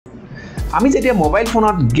আমি যেতিয়া মোবাইল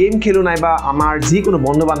ফোনত গেম খেলো নাইবা আমাৰ যিকোনো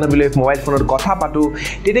বন্ধু বান্ধৱীলৈ মোবাইল ফোনত কথা পাতো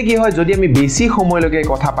তেতিয়া কি হয় যদি আমি বেছি সময়লৈকে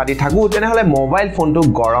কথা পাতি থাকো তেনেহলে মোবাইল ফোনটো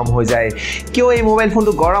গৰম হৈ যায় কিয় এই মোবাইল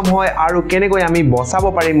ফোনটো গৰম হয় আৰু কেনেকৈ আমি বচাব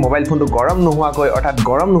পাৰিম মোবাইল ফোনটো গৰম নোহোৱাকৈ অৰ্থাৎ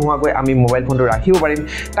গৰম নোহোৱাকৈ আমি মোবাইল ফোনটো ৰাখিব পাৰিম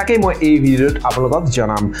তাকে মই এই ভিডিঅ'ত আপোনালোকক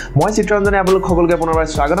জনাম মই চিত্ৰঞ্জনে আপোনালোক সকলোকে পুনৰবাৰ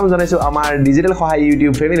স্বাগতম জনাইছো আমাৰ ডিজিটেল সহায়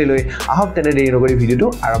ইউটিউব ফেমিলিলৈ আহক তেনে দেৰি নকৰি ভিডিঅ'টো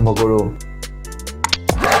আৰম্ভ কৰো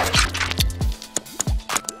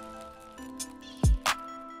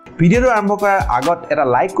ভিডিঅ'টো আৰম্ভ কৰাৰ আগত এটা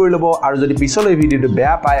লাইক কৰি ল'ব আৰু যদি পিছলৈ ভিডিঅ'টো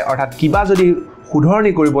বেয়া পায় অৰ্থাৎ কিবা যদি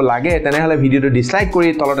শুধৰণি কৰিব লাগে তেনেহলে ভিডিঅ'টো ডিসলাইক কৰি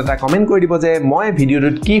তলত এটা কমেন্ট কৰি দিব যে মই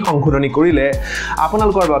ভিডিঅ'টোত কি সংশোধনী কৰিলে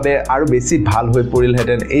আপোনালোকৰ বাবে আৰু বেছি ভাল হৈ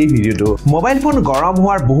পৰিলহেতেন এই ভিডিঅ'টো মোবাইল ফোন গৰম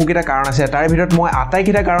হোৱাৰ বহুকেইটা কাৰণ আছে তাৰ ভিতৰত মই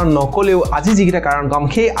আটাইকেইটা কাৰণ নকলেও আজি যিকেইটা কাৰণ কম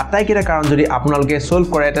সেই আটাইকেইটা কাৰণ যদি আপোনালোকে সলভ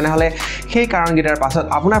কৰে তেনেহলে সেই কাৰণকেইটাৰ পাছত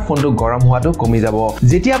আপোনাৰ ফোনটো গৰম হোৱাটো কমি যাব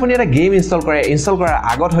যেতিয়া আপুনি এটা গেম ইনষ্টল কৰাৰ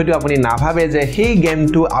আগত হয়তো আপুনি নাভাবে যে সেই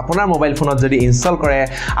গেমটো আপোনাৰ মোবাইল ফোনত যদি ইনষ্টল কৰে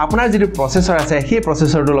আপোনাৰ যিটো প্ৰচেছৰ আছে সেই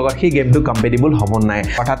প্ৰচেছৰটোৰ লগত সেই গেমটো কম্পেটিবল হ'ব নাই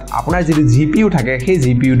অৰ্থাৎ আপোনাৰ যিটো জিপিইউ থাকে সেই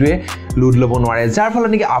জিপিইউটোৱে লোড ল'ব নোৱাৰে যাৰ ফলত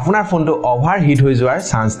নেকি আপোনাৰ ফোনটো অভাৰহিট হৈ যোৱাৰ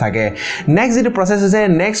চান্স থাকে নেক্সট যিটো প্ৰচেছ আছে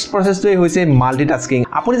নেক্সট প্ৰচেছটোৱে হৈছে মাল্টিটাস্কিং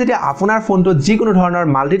আপুনি যেতিয়া আপোনাৰ ফোনটোত যিকোনো ধৰণৰ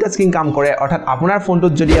মাল্টিটাস্কিং কাম কৰে অৰ্থাৎ আপোনাৰ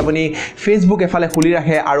ফোনটোত যদি আপুনি ফেচবুক এফালে খুলি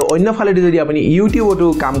ৰাখে আৰু অন্য ফালে যদি আপুনি ইউটিউবতো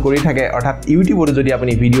কাম কৰি থাকে অৰ্থাৎ ইউটিউবতো যদি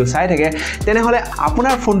আপুনি ভিডিঅ' চাই থাকে তেনেহলে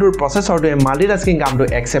আপোনাৰ ফোনটোৰ প্ৰচেছৰটোৱে মাল্টিটাস্কিং কামটো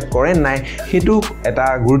একচেপ্ট কৰে নাই হেতু এটা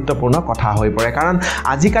গুৰুত্বপূৰ্ণ কথা হৈ পৰে কাৰণ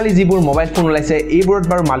আজিকালি যিবোৰ মোবাইল ফোন ওলাইছে এইবোৰত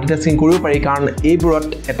বাৰু মাল্টিটাস্কিং কৰিব পাৰি কাৰণ এইবোৰত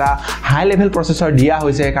এটা হাই লেভেল প্ৰচেছৰ দিয়া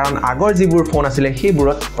হৈছে কাৰণ আগৰ যিবোৰ ফোন আছিল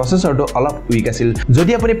সেইবোৰত প্ৰচেছৰটো অলপ উইক আছিল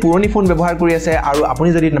যদি আপুনি পুৰণি ফোন ব্যৱহাৰ কৰি আছে আৰু আপুনি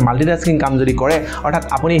যদি মাল্টিটাস্কিং কাম যদি কৰে অৰ্থাৎ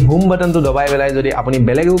আপুনি হোম বাটনটো দবাই বেলাই যদি আপুনি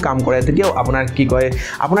বেলেগও কাম কৰে তেতিয়াও আপোনাৰ কি কয়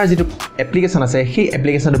আপোনাৰ যিটো এপ্লিকেশন আছে সেই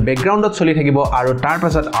এপ্লিকেশনটো বেকগ্ৰাউণ্ডত চলি থাকিব আৰু তাৰ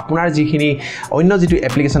পাছত আপোনাৰ যিখিনি অন্য যিটো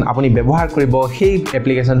এপ্লিকেশন আপুনি ব্যৱহাৰ কৰিব সেই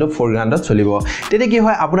এপ্লিকেশনটো ফৰগ্ৰাউণ্ডত চলিব তেতিয়া কি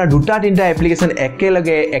হয় আপোনাৰ দুটা তিনটা এপ্লিকেশন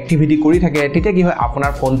একেলগে এক্টিভিটি কৰি থাকে তেতিয়া কি হয়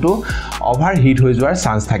আপোনাৰ ফোনটো অভাৰহিট হৈ যোৱাৰ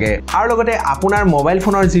চান্স থাকে আৰু লগতে আপোনাৰ মোবাইল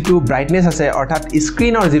ফোনৰ যিটো ব্ৰাইটনেছ আছে অৰ্থাৎ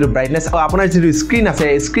স্ক্ৰিনৰ যিটো ব্ৰাইটনেছ আপোনাৰ যিটো স্ক্ৰিন আছে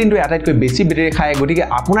স্ক্ৰিনটো আটাইতকৈ বেছি বেটাৰী খায় গতিকে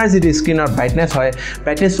আপোনাৰ যিটো স্ক্ৰিনৰ ব্ৰাইটনেছ হয়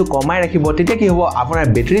ব্ৰাইটনেছটো কমাই ৰাখিব তেতিয়া কি হ'ব আপোনাৰ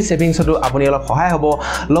বেটাৰী সেভিংছতো আপুনি অলপ সহায় হ'ব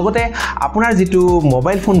লগতে আপোনাৰ যিটো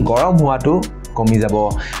মোবাইল ফোন গৰম হোৱাটো কমি যাব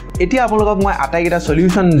এতিয়া আপোনালোকক মই আটাইকেইটা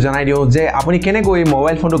সলিউশন জনাই দিও যে আপুনি কেনেকৈ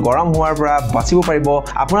মোবাইল ফোনটো গৰম হোৱাৰ পৰা বাচিব পাৰিব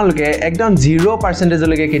আপোনালোকে একদম 0%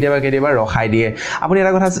 লৈকে কেতিয়াবা ৰখাই দিয়ে আপুনি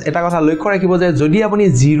এটা কথা লক্ষ্য ৰাখিব যে যদি আপুনি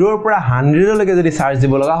 0 ৰ পৰা 100 লৈকে যদি চাৰ্জ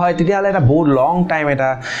দিব লগা হয় তেতিয়া হলে এটা বহুত লং টাইম এটা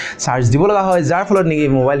চাৰ্জ দিব লগা হয় যাৰ ফলত নেকি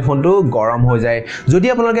মোবাইল ফোনটো গৰম হৈ যায় যদি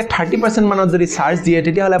আপোনালোকে 30% মানত যদি চাৰ্জ দিয়ে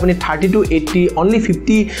তেতিয়া হলে আপুনি 30 to 80 only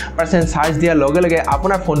 50% চাৰ্জ দিয়াৰ লগে লগে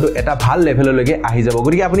আপোনাৰ ফোনটো এটা ভাল লেভেললৈকে আহি যাব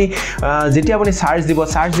গতিকে আপুনি যেতিয়া আপুনি চাৰ্জ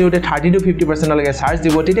দিওতে 30 to 50% লৈকে চাৰ্জ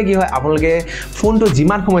দিব তেতিয়া কি হয় আপোনালোকে ফোনটো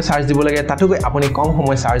যিমান সময় চাৰ্জ দিব লাগে তাতকৈ আপুনি কম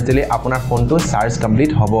সময় চাৰ্জ দিলে আপোনাৰ ফোনটো চাৰ্জ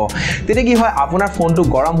কমপ্লিট হ'ব তেতিয়া কি হয় আপোনাৰ ফোনটো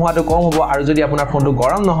গৰম হোৱাটো কম হ'ব আৰু যদি আপোনাৰ ফোনটো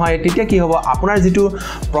গৰম নহয় তেতিয়া কি হ'ব আপোনাৰ যিটো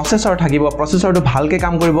প্ৰচেছৰ থাকিব প্ৰচেছৰটো ভালকৈ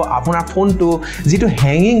কাম কৰিব আপোনাৰ ফোনটো যিটো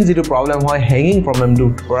হেঙিং যিটো প্ৰবলেম হয় হেঙিং প্ৰবলেমটো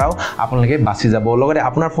পৰাও আপোনালোকে বাচি যাব লগতে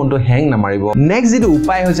আপোনাৰ ফোনটো হেং নামাৰিব নেক্সট যিটো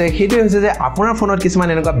উপায় হৈছে সেইটো হৈছে যে আপোনাৰ ফোনত কিছুমান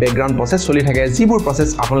এনেকুৱা বেকগ্ৰাউণ্ড প্ৰচেছ চলি থাকে যিবোৰ প্ৰচেছ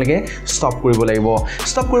আপোনালোকে ষ্টপ কৰিব লাগিব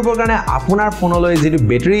ষ্টপ কৰিবৰ কাৰণে আপোনাৰ ফোনলৈ যিটো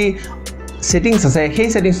বেটাৰী সেটিংস আছে সেই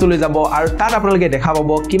সেটিংসটো লৈ যাব আৰু তাত আপোনালোকে দেখা পাব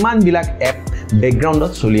কিমান বিলাক এপ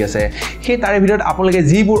বেকগ্ৰাউণ্ডত চলি আছে সেই তাৰে ভিতৰত আপোনালোকে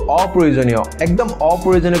যিবোৰ অপ্ৰয়োজনীয় একদম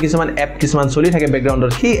অপ্ৰয়োজনীয় কিছুমান চলি থাকে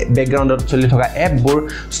বেকগ্ৰাউণ্ডত সেই বেকগ্ৰাউণ্ডত চলি থকা এপবোৰ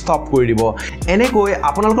ষ্টপ কৰি দিব এনেকৈ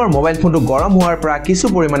আপোনালোকৰ মোবাইল ফোনটো গৰম হোৱাৰ পৰা কিছু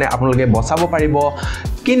পৰিমাণে আপোনালোকে বচাব পাৰিব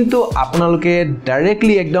কিন্তু আপোনালোকে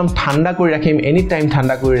ডাইৰেক্টলি একদম ঠাণ্ডা কৰি ৰাখিম এনি টাইম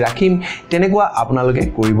ঠাণ্ডা কৰি ৰাখিম তেনেকুৱা আপোনালোকে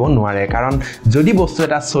কৰিব নোৱাৰে কাৰণ যদি বস্তু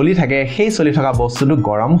এটা চলি থাকে সেই চলি থকা বস্তুটো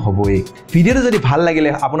গৰম হ'বই ভিডিঅ'টো যদি ভাল লাগিলে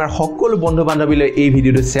আপোনাৰ সকলো বন্ধু বান্ধৱীলৈ এই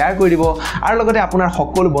ভিডিঅ'টো শ্বেয়াৰ কৰি দিব আৰু লগতে আপোনাৰ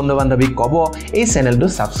সকলো বন্ধু বান্ধৱীক ক'ব এই চেনেলটো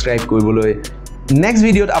সাবস্ক্ৰাইব কৰিবলৈ নেক্সট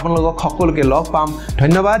ভিডিঅ'ত আপোনালোকক সকলোকে লগ পাম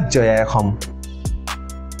ধন্যবাদ জয় অসম